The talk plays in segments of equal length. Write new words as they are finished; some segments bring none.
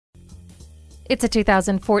It's a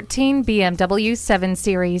 2014 BMW 7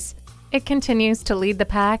 Series. It continues to lead the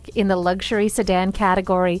pack in the luxury sedan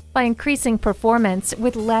category by increasing performance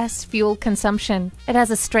with less fuel consumption. It has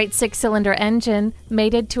a straight 6-cylinder engine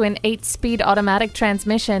mated to an 8-speed automatic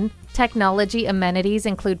transmission. Technology amenities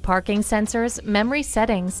include parking sensors, memory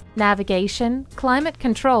settings, navigation, climate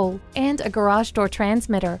control, and a garage door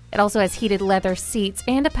transmitter. It also has heated leather seats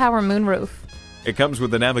and a power moonroof. It comes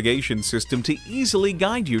with a navigation system to easily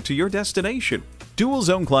guide you to your destination. Dual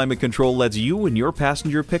zone climate control lets you and your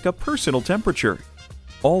passenger pick a personal temperature.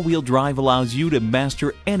 All-wheel drive allows you to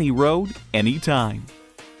master any road, anytime.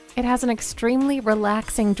 It has an extremely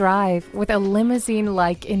relaxing drive with a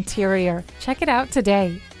limousine-like interior. Check it out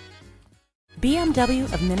today. BMW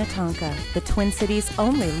of Minnetonka, the Twin Cities'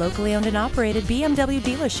 only locally owned and operated BMW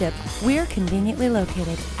dealership. We're conveniently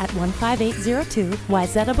located at 15802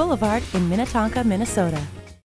 Wayzata Boulevard in Minnetonka, Minnesota.